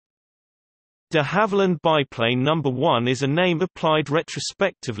De Havilland Biplane No. 1 is a name applied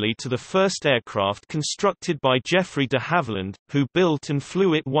retrospectively to the first aircraft constructed by Geoffrey de Havilland, who built and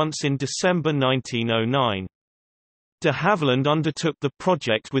flew it once in December 1909. De Havilland undertook the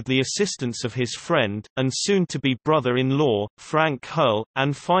project with the assistance of his friend, and soon-to-be brother-in-law, Frank Hull,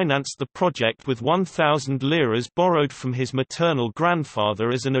 and financed the project with 1,000 liras borrowed from his maternal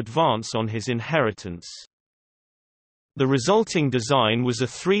grandfather as an advance on his inheritance. The resulting design was a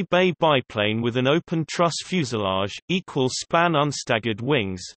three-bay biplane with an open truss fuselage, equal-span unstaggered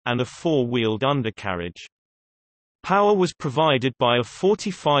wings, and a four-wheeled undercarriage. Power was provided by a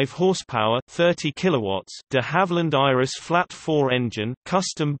 45 horsepower 30 kilowatts de Havilland Iris flat-4 engine,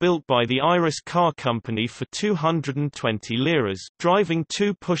 custom-built by the Iris Car Company for 220 liras, driving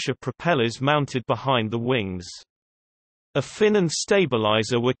two pusher propellers mounted behind the wings. A fin and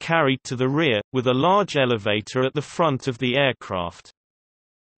stabilizer were carried to the rear, with a large elevator at the front of the aircraft.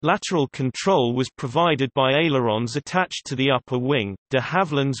 Lateral control was provided by ailerons attached to the upper wing. De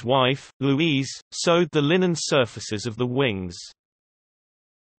Havilland's wife, Louise, sewed the linen surfaces of the wings.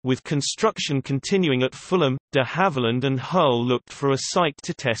 With construction continuing at Fulham, de Havilland and Hull looked for a site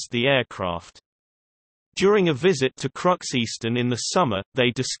to test the aircraft. During a visit to Cruxeaston in the summer,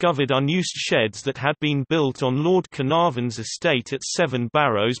 they discovered unused sheds that had been built on Lord Carnarvon's estate at Seven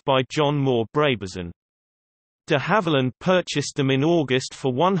Barrows by John Moore Brabazon. De Havilland purchased them in August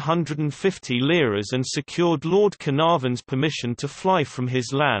for 150 liras and secured Lord Carnarvon's permission to fly from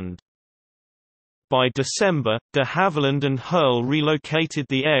his land. By December, de Havilland and Hull relocated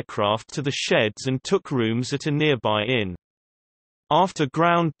the aircraft to the sheds and took rooms at a nearby inn. After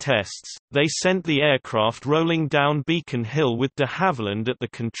ground tests, they sent the aircraft rolling down Beacon Hill with de Havilland at the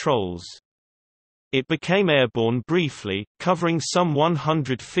controls. It became airborne briefly, covering some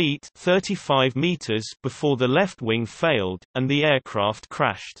 100 feet 35 meters before the left wing failed, and the aircraft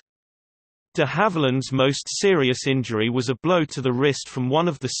crashed. De Havilland's most serious injury was a blow to the wrist from one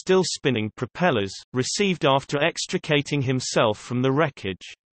of the still-spinning propellers, received after extricating himself from the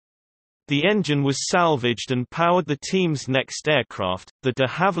wreckage. The engine was salvaged and powered the team's next aircraft, the de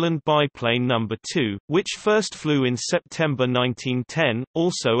Havilland Biplane No. 2, which first flew in September 1910,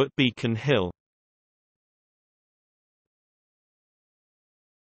 also at Beacon Hill.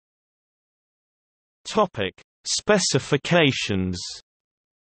 Topic: Specifications.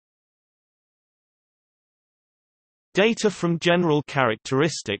 Data from general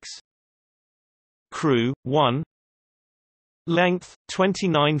characteristics. Crew 1. Length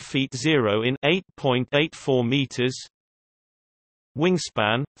 29 feet 0 in 8.84 meters.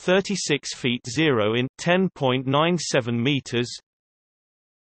 Wingspan 36 feet 0 in 10.97 meters.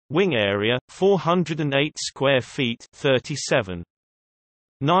 Wing area 408 square feet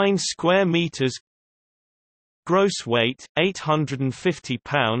 37.9 square meters. Gross weight 850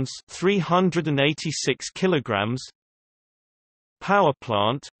 pounds 386 kilograms. Power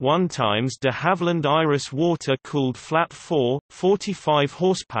plant 1 times de Havilland Iris water-cooled flat 4, 45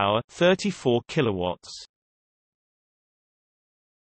 horsepower 34 kilowatts.